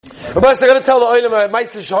But I'm going to tell the Olam a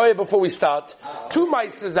Maisa Shahoya before we start. Two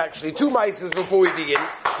Maisas before we begin.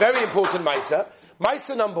 Very important Maisa.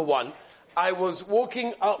 Maisa number one. I was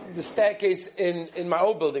walking up the staircase in my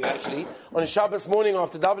old building actually, on Shabbos morning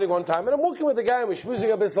after davening one time, and I'm walking with a guy and we're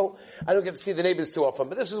schmoozing a bissel. I don't get to see the neighbors too often,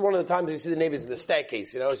 but this was one of the times you see the neighbors in the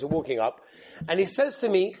staircase, as you're walking up. And he says to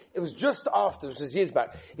me, it was just after, this was years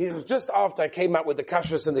back, it was just after I came out with the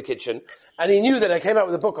Kashrus in the kitchen, and he knew that I came out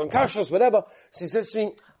with a book on Kashrus, whatever, so he says to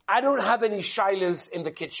me, I don't have any shilas in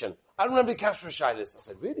the kitchen. I don't have any Kashrus shilas. I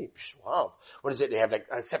said, really? Wow. What is it? They have like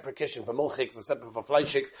a separate kitchen for milchiks, a separate for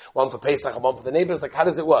fleishiks, one for Pesach and one for the neighbors. Like, how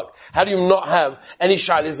does it work? How do you not have any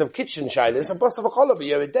shilas of kitchen shilas? A bus of a cholab,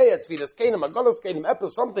 you're a day at Tfilas Kenim, a Golos Kenim, Epis,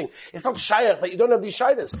 something. It's not shayach that you don't have these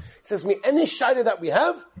shilas. He says to me, any shilah that we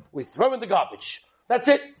have, we throw in the garbage. That's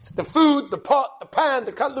it. The food, the pot, the pan,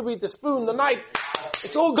 the cutlery, the spoon, the knife,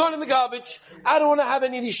 it's all gone in the garbage. I don't want to have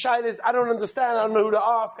any of these shilas. I don't understand. I don't know who to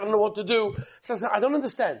ask. I don't know what to do. So I said, I don't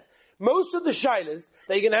understand. Most of the shilas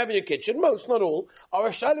that you're going to have in your kitchen, most, not all, are a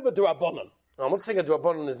shilah of a durabonon. Now, I'm not saying a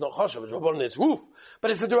durabonon is not choshev, a durabonon is woof, but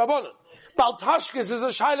it's a durabonon. Bal tashkes is a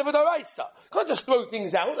shilah of a daraisa. Can't just throw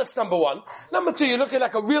things out, that's number one. Number two, you're looking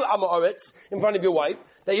like a real amoritz in front of your wife,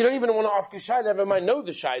 that you don't even want to ask a shilah, never mind know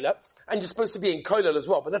the shilah, and you're supposed to be in koilel as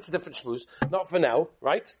well, but that's a different shmooze, not for now,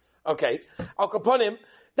 right? Okay. Al Kaponim,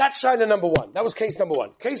 that's shilah number one. That was case number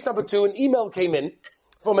one. Case number two, an email came in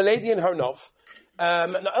from a lady in Hernof,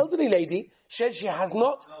 an elderly lady said she has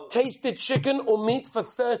not tasted chicken or meat for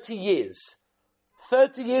 30 years.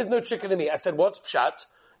 30 years, no chicken and meat. I said, what's pshat?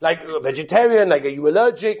 Like, vegetarian, like, are you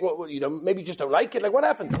allergic? What, maybe you just don't like it? Like, what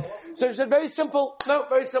happened? So she said, very simple. No,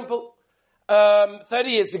 very simple. 30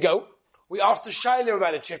 years ago, we asked a shayla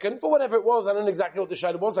about a chicken, for whatever it was. I don't know exactly what the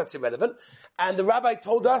shayla was, that's irrelevant. And the rabbi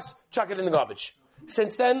told us, chuck it in the garbage.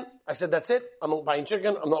 Since then, I said, that's it. I'm not buying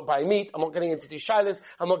chicken. I'm not buying meat. I'm not getting into these shaylas.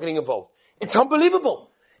 I'm not getting involved. It's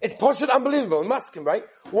unbelievable. It's poshut unbelievable. Maskim, right?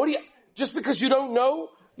 Just because you don't know,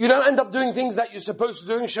 you don't end up doing things that you're supposed to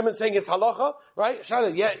do. Shimon saying it's halacha, right?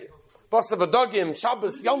 Shayla, yeah. Boss of a dogim,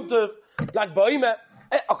 Shabbos, Yom Tov, Lag Ba'imah,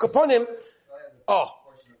 Akaponim. Oh,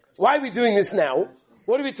 why are we doing this now?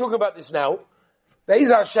 What are we talking about this now?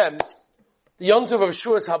 Be'ez Hashem, the Yom Tov of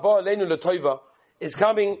Shevuos Haba Aleinu L'Toiva is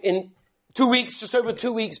coming in 2 weeks, just over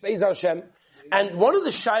 2 weeks, Be'ez Hashem. And one of the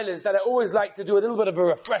shilas that I always like to do a little bit of a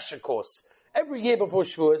refresher course every year before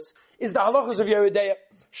Shevuos is the halachas of Yeridea.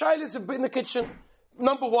 Shilas in the kitchen.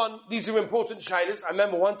 Number one, these are important shilas. I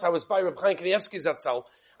remember once I was by Reb Chaim Kanievsky Zatzal,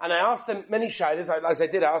 and I asked him many shilas, as I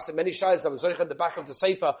did, I asked him many shilas. I was at the back of the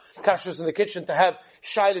Sefer, Kashrus in the kitchen, to have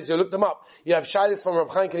shilas. You look them up. You have shilas from Reb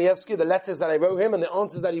Chaim Kanievsky, the letters that I wrote him, and the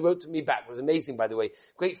answers that he wrote to me back. It was amazing, by the way.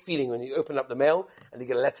 Great feeling when you open up the mail, and you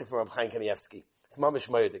get a letter from Reb Chaim Kanievsky. It's mamish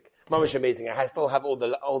moedik. Mamish amazing. I still have all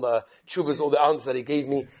the tshuvas, all the answers that he gave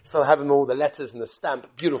me. Still have them all, the letters and the stamp.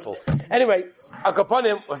 Beautiful. Anyway,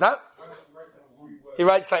 Akaponim, what's that? He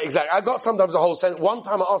writes like, exactly. I got sometimes a whole sentence. One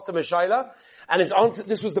time I asked him a shayla, and his answer,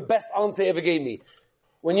 this was the best answer he ever gave me.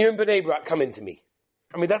 When you're in Bnei Brak, come into me.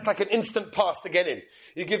 I mean, that's like an instant pass to get in.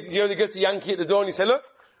 You only go to Yankee at the door and you say, look,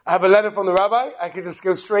 I have a letter from the rabbi, I can just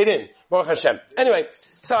go straight in. Baruch Hashem. Anyway,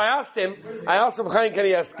 so I asked him Chaim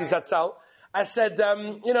Kanievsky Zatzal, I said,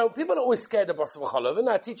 people are always scared of Basa V'Cholov, and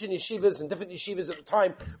I teach in yeshivas and different yeshivas at the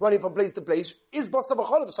time, running from place to place. Is Basa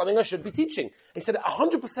V'Cholov something I should be teaching? He said,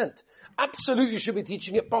 100%. Absolutely you should be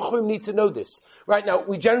teaching it. Bachurim need to know this. Right now,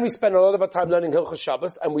 we generally spend a lot of our time learning Hilchos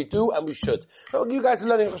Shabbos, and we do, and we should. But you guys are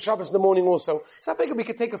learning Hilchos Shabbos in the morning also. So I figured we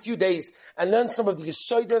could take a few days and learn some of the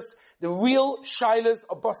Yesodas, the real shilas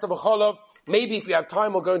of Basa V'Cholov. Maybe if we have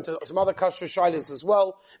time, we'll go into some other Kashrus shilas as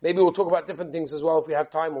well. Maybe we'll talk about different things as well. If we have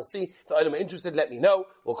time, we'll see. If the Olam are interested, let me know.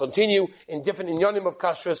 We'll continue in different inyonim of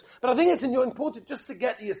Kashrus. But I think it's important just to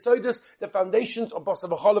get the Yesodus, the foundations of Basa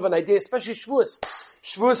V'Cholov, an idea, especially Shevuos.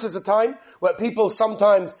 Shevuos is a time where people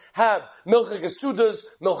sometimes have milchik sudas,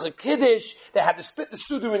 milchik kiddush. They have to split the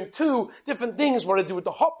suda in two different things. What do you do with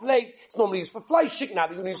the hot plate? It's normally used for fleischik. Now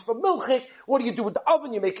they're going to use it for milchik. What do you do with the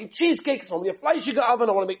oven? You're making cheesecake. It's normally a fleischik oven.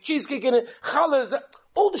 I want to make cheesecake in it. Challahs.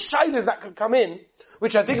 All the shilas that could come in,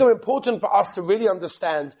 which I think are important for us to really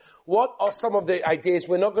understand what are some of the ideas.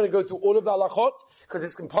 We're not going to go through all of the halachot, because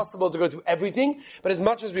it's impossible to go through everything, but as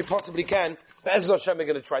much as we possibly can, Be'ez Hashem, we're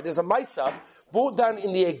going to try. There's a Maisa brought down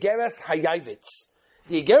in the Egeres Hayavitz.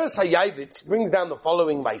 The Egeres Hayavitz brings down the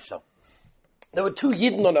following Maisa. There were two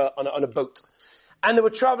Yidden on a boat, and they were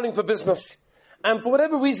traveling for business, and for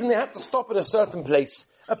whatever reason they had to stop at a certain place,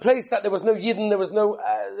 a place that there was no Yidden,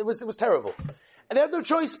 it was terrible. And they had no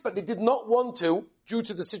choice, but they did not want to, due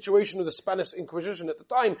to the situation of the Spanish Inquisition at the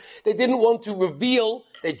time, they didn't want to reveal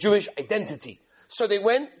their Jewish identity. So they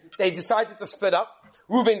decided to split up.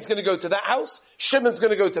 Reuven's going to go to that house, Shimon's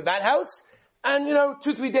going to go to that house, and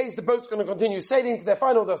 2-3 days the boat's going to continue sailing to their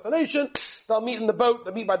final destination. They'll meet in the boat,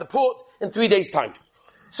 they'll meet by the port in 3 days' time.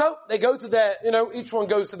 So they go to their, each one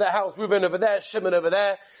goes to their house, Reuven over there, Shimon over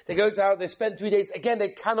there. They go to their house, they spend 3 days. Again, they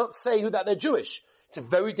cannot say that they're Jewish. It's a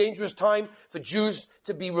very dangerous time for Jews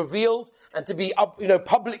to be revealed and to be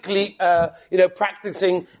publicly,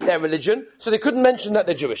 practicing their religion. So they couldn't mention that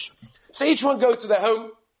they're Jewish. So each one goes to their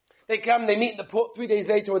home. They come, they meet in the port 3 days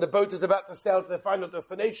later when the boat is about to sail to their final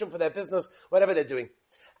destination for their business, whatever they're doing.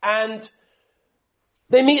 And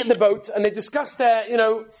they meet in the boat and they discuss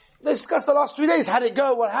they discussed the last 3 days. How did it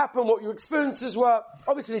go? What happened? What your experiences were?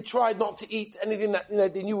 Obviously, they tried not to eat anything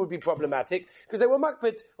that they knew would be problematic because they were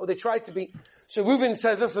makpid, or they tried to be. So Reuven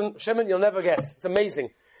says, "Listen, Shimon, you'll never guess. It's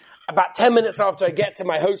amazing. About 10 minutes after I get to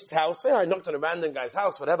my host's house, I knocked on a random guy's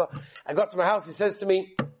house, whatever. I got to my house. He says to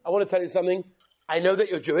me, I want to tell you something. I know that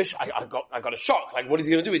you're Jewish. I got a shock. Like, what is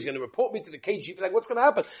he going to do? He's going to report me to the KGB. Like, what's going to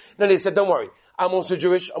happen? No, he said, don't worry. I'm also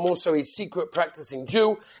Jewish. I'm also a secret practicing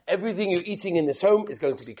Jew. Everything you're eating in this home is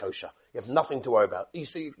going to be kosher. You have nothing to worry about. You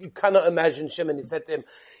see, you cannot imagine, Shimon, he said to him,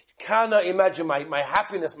 you cannot imagine my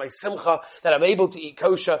happiness, my simcha, that I'm able to eat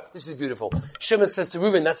kosher. This is beautiful. Shimon says to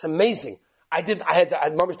Reuven, that's amazing. I had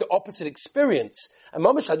Mamish the opposite experience. And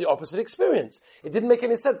Mamish had the opposite experience. It didn't make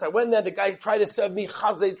any sense. I went there, the guy tried to serve me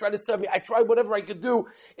chazay, tried to serve me, I tried whatever I could do.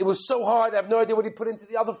 It was so hard, I have no idea what he put into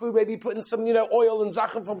the other food, maybe he put in some, oil and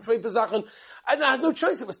zachan from Treif Zachan. I had no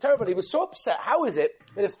choice, it was terrible. He was so upset. How is it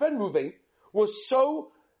that his friend Reuven was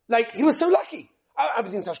so, he was so lucky?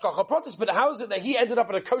 Everything's hashgacha pratis, but how is it that he ended up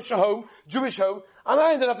at a kosher home, Jewish home, and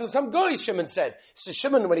I ended up in some goy, Shimon said. So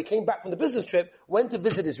Shimon, when he came back from the business trip, went to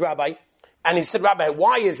visit his rabbi, and he said, Rabbi,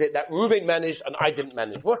 why is it that Reuven managed and I didn't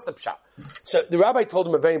manage? What's the pshat? So the rabbi told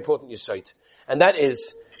him a very important yesod, and that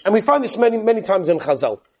is, and we find this many, many times in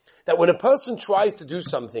Chazal, that when a person tries to do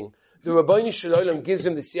something, the Rabbeinu Shalom gives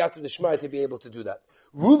him the siyata d'shmaya to be able to do that.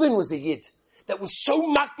 Reuven was a yid that was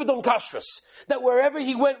so makbid on Kashrus, that wherever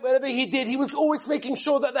he went, wherever he did, he was always making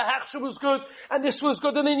sure that the hachsha was good, and this was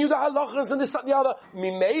good, and they knew the halachas, and this, that, and the other.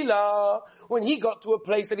 Mimela, when he got to a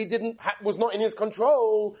place that he was not in his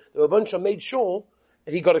control, the Rebbeinu made sure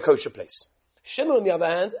that he got a kosher place. Shimon, on the other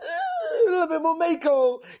hand, a little bit more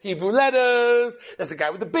makel, Hebrew letters, there's a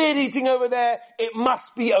guy with a beard eating over there, it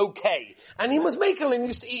must be okay. And he was makel and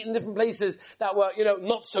used to eat in different places that were,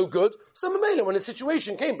 not so good. So Mamela, when a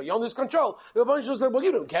situation came beyond his control, the Rebbeinu said, well,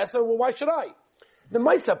 you don't care, so why should I? The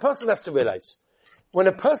Maisa, a person has to realize, when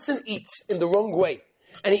a person eats in the wrong way,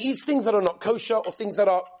 and he eats things that are not kosher, or things that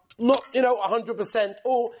are not, 100%,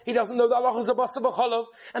 or he doesn't know that Allah is a basa v'cholav,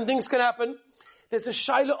 and things can happen, there's a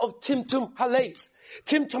shaila of timtum halev.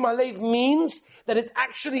 Timtum halev means that it's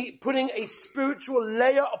actually putting a spiritual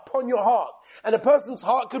layer upon your heart. And a person's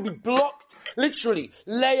heart could be blocked, literally,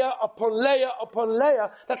 layer upon layer upon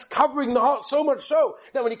layer, that's covering the heart so much so,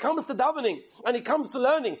 that when he comes to davening, and he comes to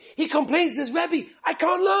learning, he complains, says, Rebbe, I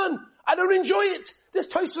can't learn. I don't enjoy it. This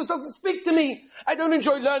Tosfos doesn't speak to me. I don't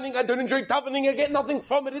enjoy learning. I don't enjoy davening. I get nothing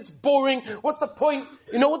from it. It's boring. What's the point?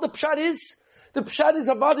 You know what the pshat is? The pshat is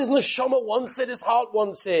Avad his neshama wants it, his heart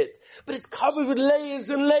wants it. But it's covered with layers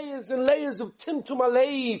and layers and layers of timtum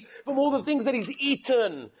alev from all the things that he's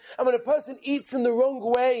eaten. And when a person eats in the wrong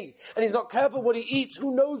way, and he's not careful what he eats,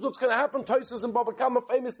 who knows what's going to happen? Tosfos and Baba Kama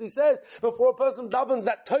famously says, before a person davens,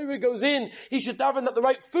 that Torah goes in, he should daven at the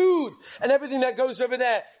right food. And everything that goes over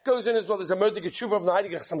there goes in as well. There's a moedige tshuva of the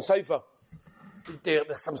Heilige Chassam Sofer. The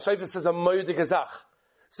Chassam Sofer says a moedige zach.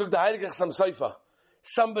 So the Heilige Chassam Sofer.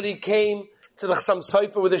 Somebody came to the Chassam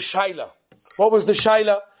Sofer with a shaila. What was the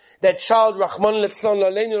shaila? That child, Rahman Litzlan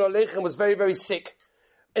Laleinu Aleichem, was very, very sick.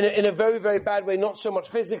 In a very, very bad way, not so much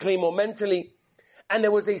physically, more mentally. And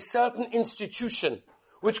there was a certain institution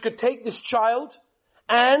which could take this child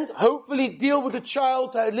and hopefully deal with the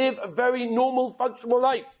child to live a very normal, functional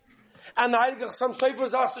life. And the Heilige Chassam Sofer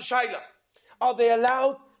was asked the shaila, are they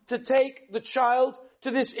allowed to take the child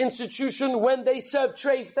to this institution when they serve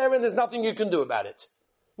treif there and there's nothing you can do about it?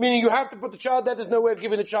 Meaning you have to put the child there, there's no way of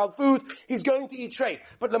giving the child food, he's going to eat treif.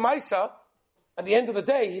 But Lamaisa, at the end of the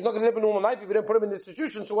day, he's not going to live a normal life if you don't put him in the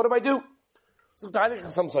institution, so what do I do? So the Heilige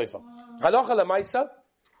Chassam Sofer. Halacha Lamaisa,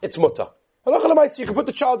 it's mutter. Halacha Lamaisa, you can put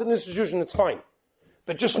the child in the institution, it's fine.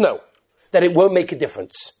 But just know that it won't make a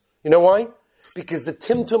difference. You know why? Because the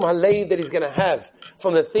timtum halev that he's going to have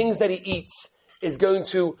from the things that he eats is going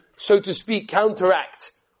to, so to speak,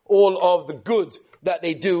 counteract all of the good that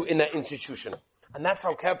they do in that institution. And that's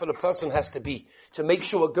how careful a person has to be, to make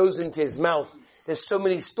sure what goes into his mouth. There's so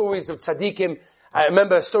many stories of tzaddikim. I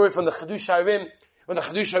remember a story from the Chedush HaRim, when the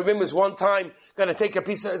Chedush HaRim was one time going to take a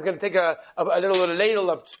little ladle,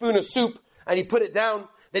 a spoon of soup, and he put it down.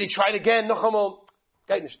 Then he tried again,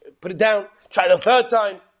 put it down, tried a third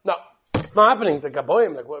time. No, not happening. The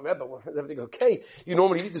Gaboyim, like, what, Rebbe, is everything okay? You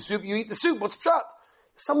normally eat the soup, you eat the soup. What's pshat?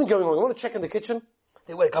 Something going on. You want to check in the kitchen?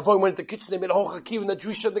 They went, Gaboyim went to the kitchen, they made a whole chakiv in the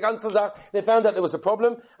Jewish, the ganze Zach. They found out there was a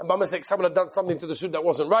problem, and Bama said someone had done something to the soup that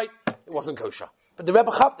wasn't right. It wasn't kosher. But the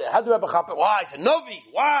Rebbe chapped it. How did the Rebbe chap it? Why? He said, Novi,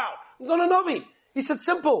 wow. It's not a Novi. He said,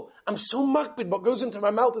 simple. I'm so makbid, what goes into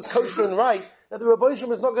my mouth is kosher and right, that the Rebbe is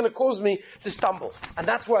not going to cause me to stumble. And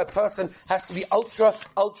that's why a person has to be ultra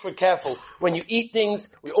careful. When you eat things,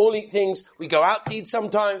 we all eat things, we go out to eat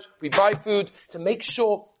sometimes, we buy food, to make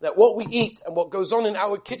sure that what we eat and what goes on in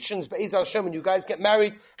our kitchens, Be'ez Hashem, when you guys get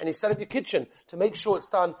married and you set up your kitchen, to make sure it's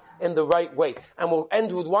done in the right way. And we'll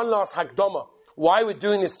end with one last hakdama. Why we're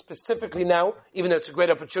doing this specifically now, even though it's a great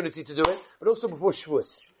opportunity to do it, but also before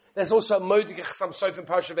Shevuos. There's also a modige Chassam Sofer in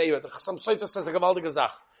Parsha Ve'era. The Chassam Sofer says a gewaltige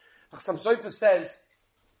Zach. The Chassam Sofer says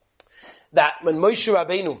that when Moshe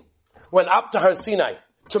Rabbeinu went up to Har Sinai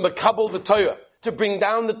to makabel the Torah, to bring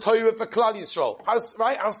down the Torah for Klal Yisrael,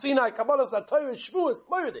 right? Har Sinai, Kabbalah, Torah, Shevuos,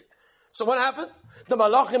 moedig. So what happened? The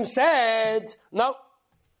Malachim said, no,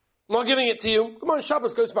 I'm not giving it to you. Come on,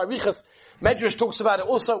 Shabbos goes by Riches. Medrash talks about it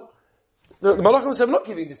also. The Malachim said, I'm not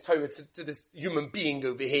giving this Torah to this human being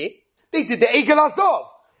over here. They did the Egel Azov.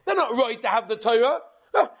 They're not right to have the Torah.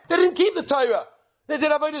 They didn't keep the Torah. They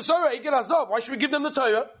did Avodah Zarah, Egel Azov. Why should we give them the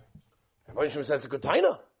Torah? And Moshe says, it's a good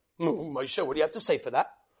taina. Moshe, what do you have to say for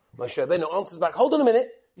that? Moshe Rabbeinu answers back, hold on a minute.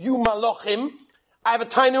 You Malachim, I have a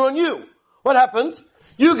taina on you. What happened?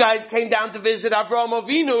 You guys came down to visit Avraham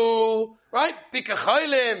Avinu, right?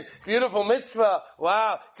 Bikachaylim, beautiful mitzvah.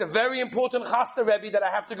 Wow, it's a very important chasna, Rebbe, that I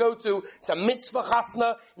have to go to. It's a mitzvah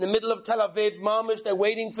chasna in the middle of Tel Aviv, Mamish. They're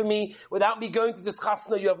waiting for me. Without me going to this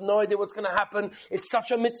chasna, you have no idea what's going to happen. It's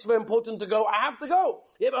such a mitzvah important to go. I have to go.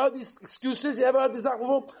 You ever heard these excuses? You ever heard this?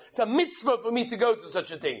 It's a mitzvah for me to go to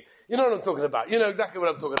such a thing. You know what I'm talking about. You know exactly what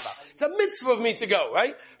I'm talking about. It's a mitzvah for me to go,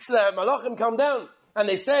 right? So the Malachim come down. And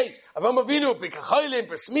they say, Avraham Avinu, B'kachaylim,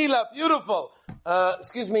 B'smila, beautiful.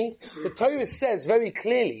 Excuse me, the Torah says very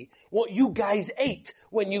clearly what you guys ate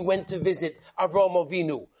when you went to visit Avraham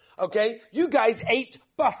Avinu. Okay? You guys ate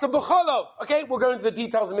basa b'cholov. Okay? We'll go into the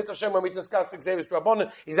details of Mitzvah Hashem when we discuss the Xavier Rabbanon,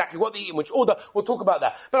 exactly what they eat, in which order. We'll talk about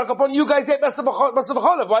that. But upon you guys ate basa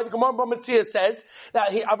b'cholov. Why? The Gemara B'Metzia says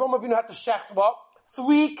that Avraham Avinu had to shecht what?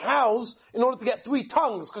 3 cows in order to get 3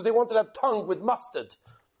 tongues, because they wanted to have tongue with mustard.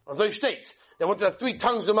 Also state. They wanted to have 3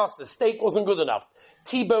 tongues of mustard. Steak wasn't good enough.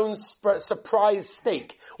 T-bone surprise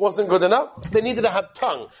steak wasn't good enough. They needed to have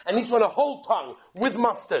tongue. And each one a whole tongue with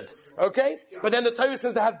mustard. Okay? But then the Torah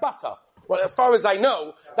says they had butter. Well, as far as I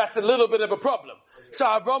know, that's a little bit of a problem. So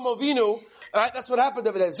Avraham Avinu, right, that's what happened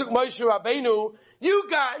over there. Zuk Moshe Rabbeinu, you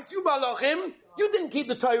guys, you Malachim, you didn't keep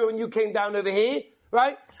the Torah when you came down over here.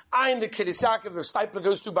 Right? I in the Kiddush, if the stipler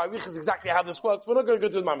goes through by Rich is exactly how this works. We're not going to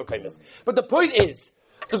go through the Mamakamis. But the point is,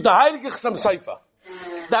 so the Heilige Chassam Sofer,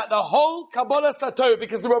 that the whole Kabbalah Satorah,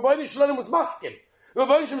 because the Rabbeinu Shalom was masking. The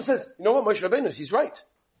Rabbeinu Shalom says, you know what, Moshe Rabbeinu, he's right.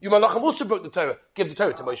 You Malachim also broke the Torah. Give the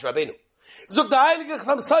Torah to Moshe Rabbeinu. So the Heilige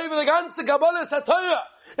Chassam Sofer, the ganze Kabbalah Satorah,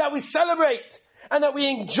 that we celebrate and that we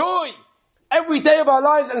enjoy every day of our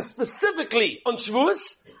lives, and specifically on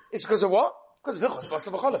Shevuos, is because of what? Because of Hilchos Basa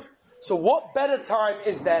V'Cholav. So what better time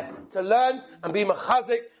is there to learn and be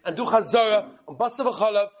machazik and do chazorah on Basa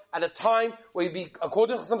V'Cholav at a time where we,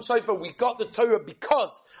 according to some Sofer, we got the Torah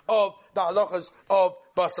because of the halachas of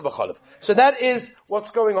Basa V'Cholav. So that is what's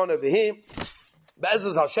going on over here.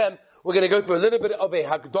 Be'ezus Hashem, we're going to go through a little bit of a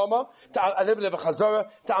hakdama, a little bit of a chazorah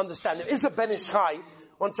to understand. There is a Ben Ish Chai.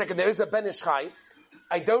 One second, there is a Ben Ish Chai.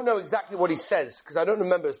 I don't know exactly what he says, because I don't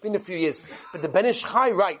remember. It's been a few years. But the Ben Ish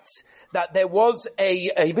Chai writes that there was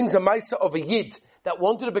he brings a Maisa of a Yid that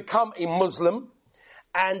wanted to become a Muslim,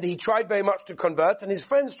 and he tried very much to convert, and his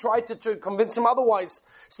friends tried to convince him otherwise.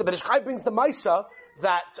 So the Ben Ish Chai brings the Maisa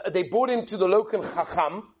that they brought him to the local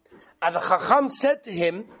Chacham, and the Chacham said to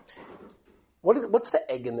him, what's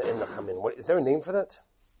the egg in the Chamin? Is there a name for that?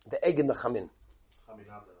 The egg in the Chamin.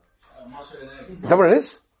 Is that what it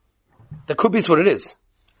is? That could be what it is.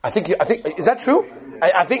 I think, is that true?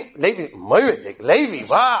 I think, Levi,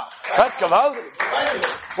 wow. That's Gavaldi.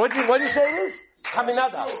 What do you say it is?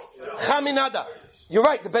 Chaminada. You're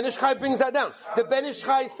right, the Ben Ish Chai brings that down. The Ben Ish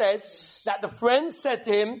Chai said that the friend said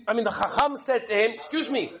to him, the Chacham said to him, excuse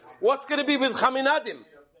me, what's going to be with Chaminadim?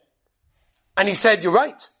 And he said, you're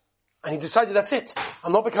right. And he decided, that's it.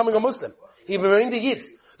 I'm not becoming a Muslim. He remained a Yid.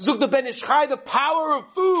 Zuk the Ben Ish Chai, the power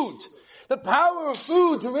of food. The power of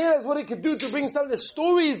food, to realize what it could do to bring some of the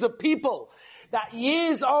stories of people that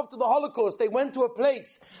years after the Holocaust, they went to a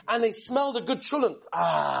place and they smelled a good chulant.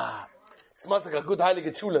 It smells like a good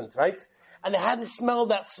heilige chulant, right? and they hadn't smelled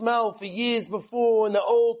that smell for years before in the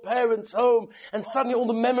old parents' home, and suddenly all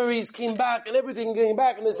the memories came back and everything came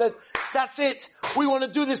back, and they said, that's it, we want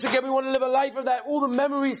to do this again, we want to live a life of that. All the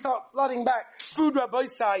memories start flooding back. Food, Rabbi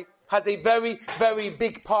Sai, has a very, very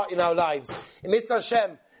big part in our lives. In Mitzvah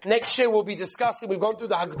Hashem, next year we'll be discussing, we've gone through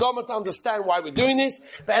the Hagdama to understand why we're doing this,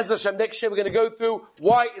 but as Hashem, next year we're going to go through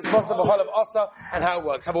why is Basar B'Chalav Asa and how it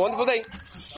works. Have a wonderful day.